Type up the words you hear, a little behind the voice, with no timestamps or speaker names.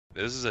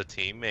This is a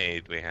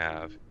teammate we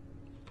have.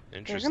 They're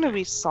Interesting. gonna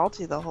be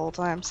salty the whole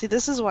time. See,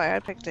 this is why I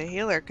picked a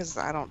healer, because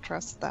I don't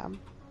trust them.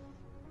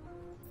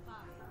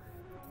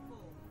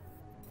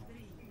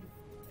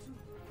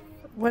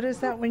 What is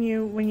that when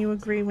you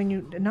agree, when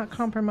you not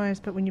compromise,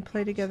 but when you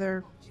play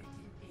together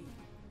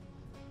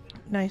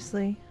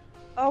nicely?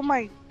 Oh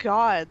my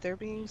god, they're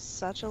being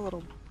such a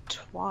little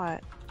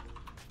twat.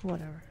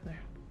 Whatever. There.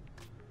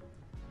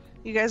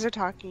 You guys are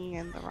talking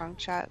in the wrong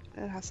chat.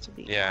 It has to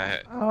be.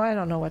 Yeah. Oh, I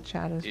don't know what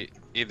chat is.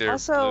 Either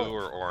Also, blue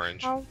or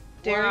orange. How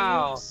dare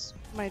Wow. you use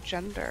my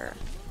gender?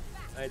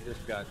 I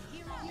just got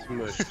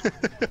smushed.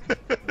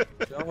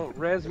 Don't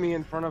res me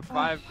in front of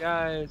 5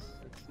 guys.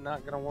 It's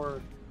not gonna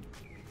work.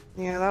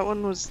 Yeah, that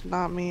one was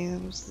not me.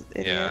 It was the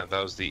idiot. Yeah,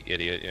 that was the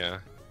idiot, yeah.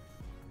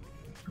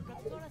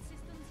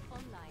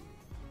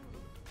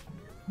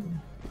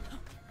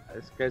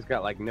 This guy's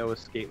got like no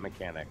escape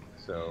mechanic,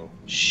 so.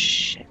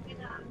 Shit.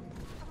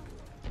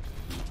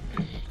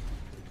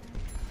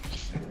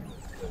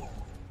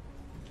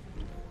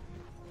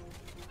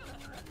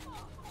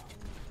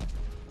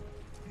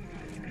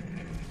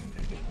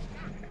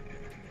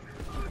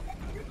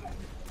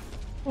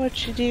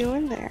 What you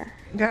doing there?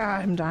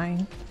 God, I'm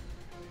dying.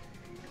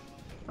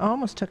 I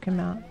almost took him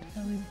out.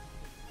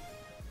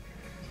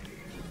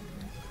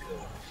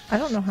 I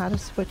don't know how to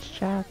switch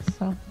chats,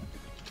 so.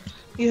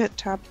 You hit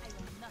tab.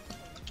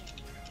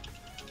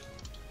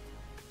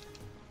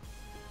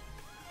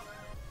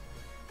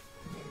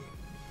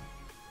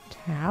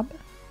 Tab?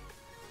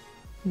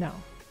 No.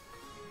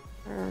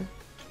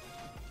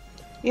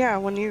 Yeah,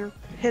 when you're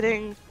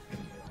hitting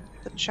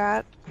the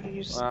chat, you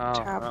use Wow,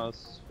 tab. that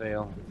was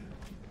fail.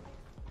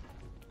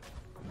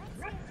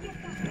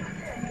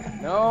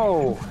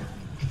 No!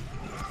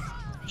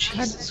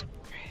 Jesus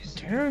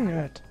Christ. Dang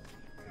it.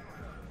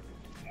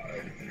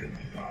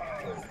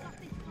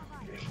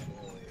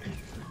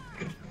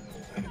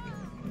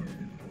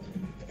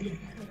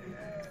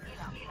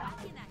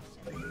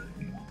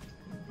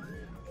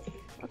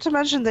 Not to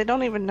mention, they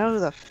don't even know who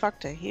the fuck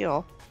to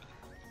heal.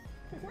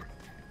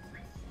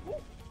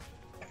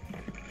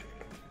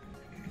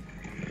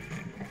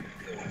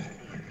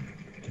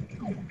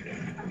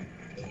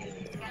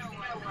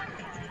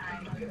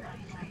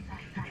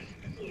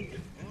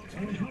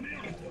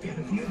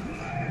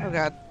 Oh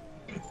god.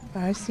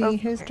 I see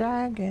his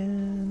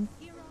dragon.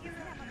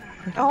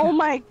 Oh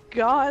my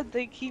god,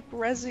 they keep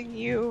rezzing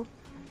you.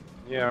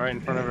 Yeah, right in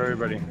front of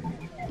everybody.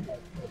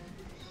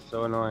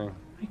 So annoying.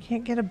 I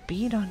can't get a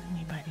beat on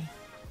anybody.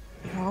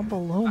 They're all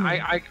below me.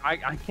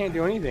 I can't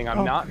do anything. I'm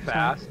Oh, not sorry.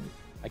 fast.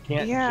 I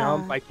can't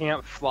jump. I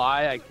can't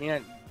fly. I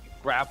can't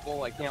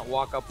grapple. I can't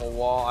walk up a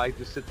wall. I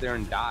just sit there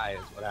and die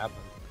is what happens.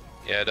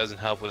 Yeah, it doesn't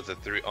help with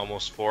the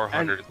almost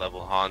 400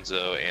 level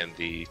Hanzo and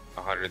the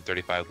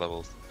 135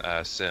 level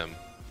Sim.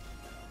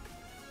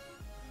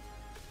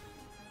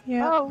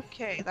 Yeah.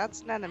 Okay,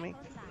 that's an enemy.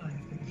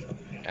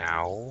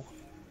 Ow.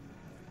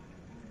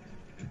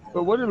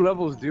 But what do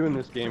levels do in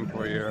this game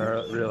for you,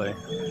 really?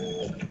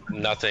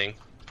 Nothing,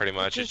 pretty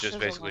much. It just just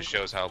shows a basically link.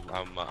 shows how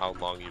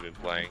long you've been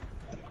playing.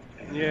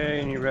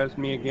 Yay, and you res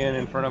me again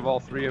in front of all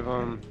 3 of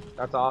them.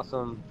 That's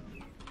awesome.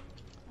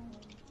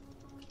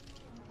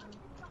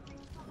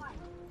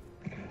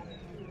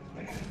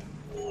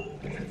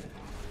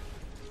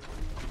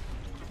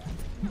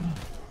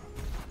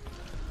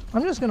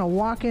 I'm just gonna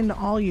walk into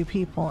all you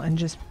people and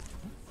just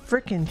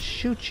frickin'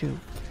 shoot you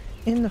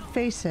in the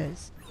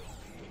faces.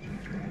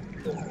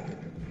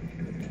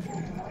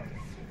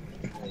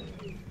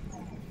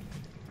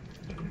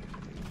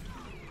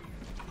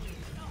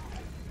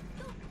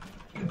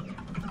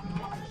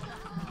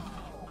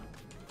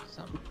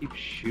 Something keeps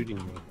shooting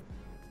me.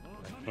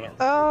 I can't.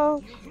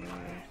 Oh,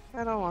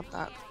 I don't want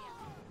that.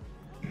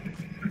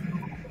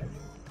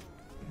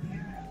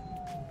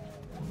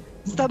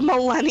 It's the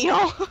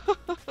millennial.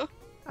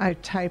 I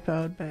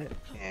typoed, but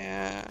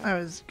Yeah. I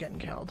was getting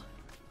killed.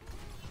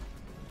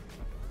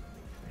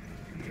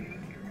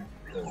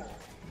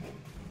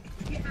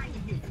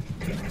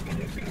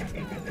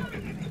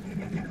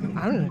 I'm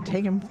gonna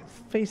take him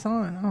face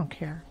on. I don't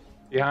care.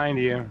 Behind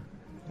you.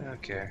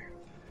 Okay.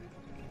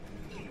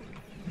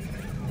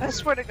 I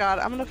swear to God,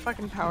 I'm gonna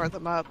fucking power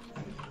them up.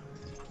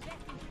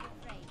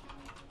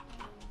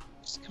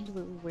 Just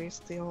completely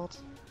waste the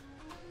ult.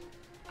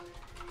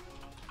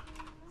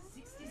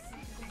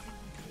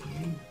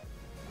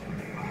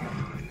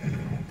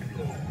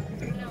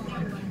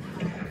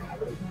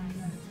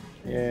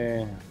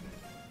 Yeah.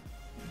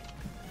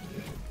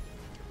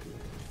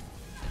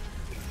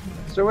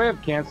 Is there a way of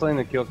canceling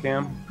the kill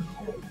cam?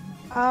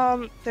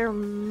 There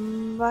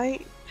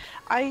might.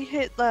 I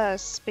hit the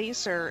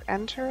spacer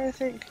enter, I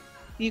think.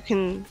 You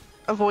can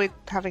avoid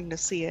having to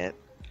see it.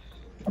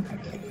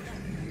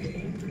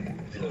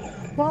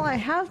 Well, I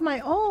have my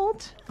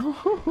ult.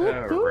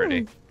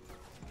 Alrighty.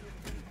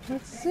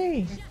 Let's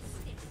see.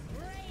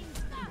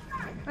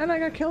 And I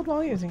got killed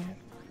while using it.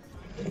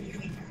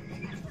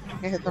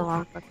 I hit the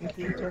wrong fucking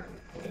key too.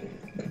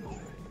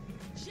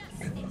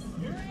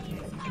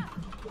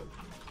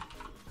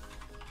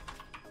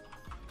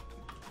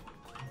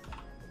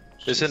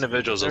 This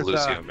individual's a There's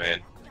Lucio,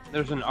 man.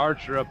 There's an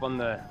archer up on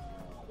the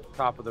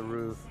top of the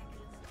roof.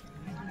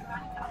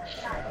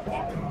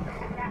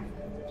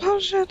 Oh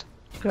shit.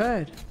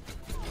 Good.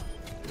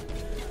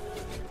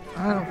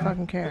 I don't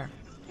fucking care.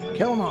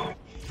 Kill them all.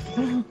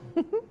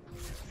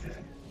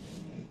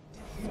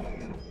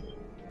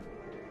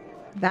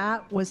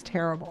 That was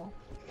terrible.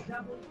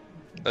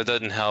 That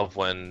doesn't help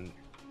when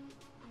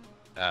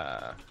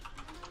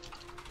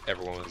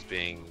everyone was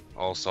being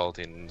all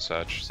salty and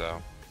such,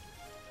 so.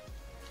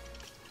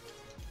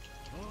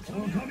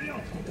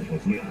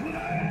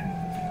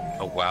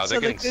 Oh wow, they're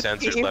getting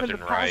censored left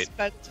and right.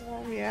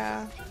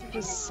 Yeah, they're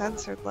just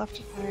censored left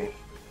and right.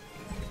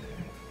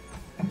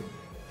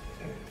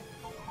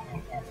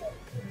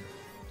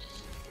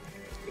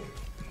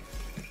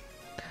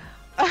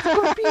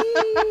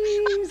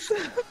 Puppies!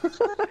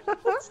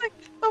 That's like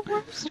the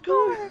worst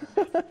score.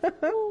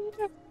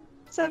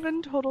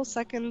 7 total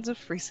seconds of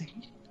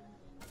freezing.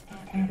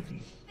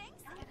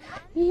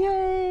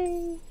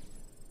 Yay!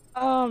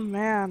 Oh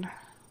man.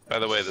 By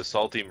the way, the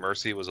salty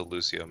Mercy was a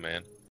Lucio,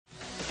 man.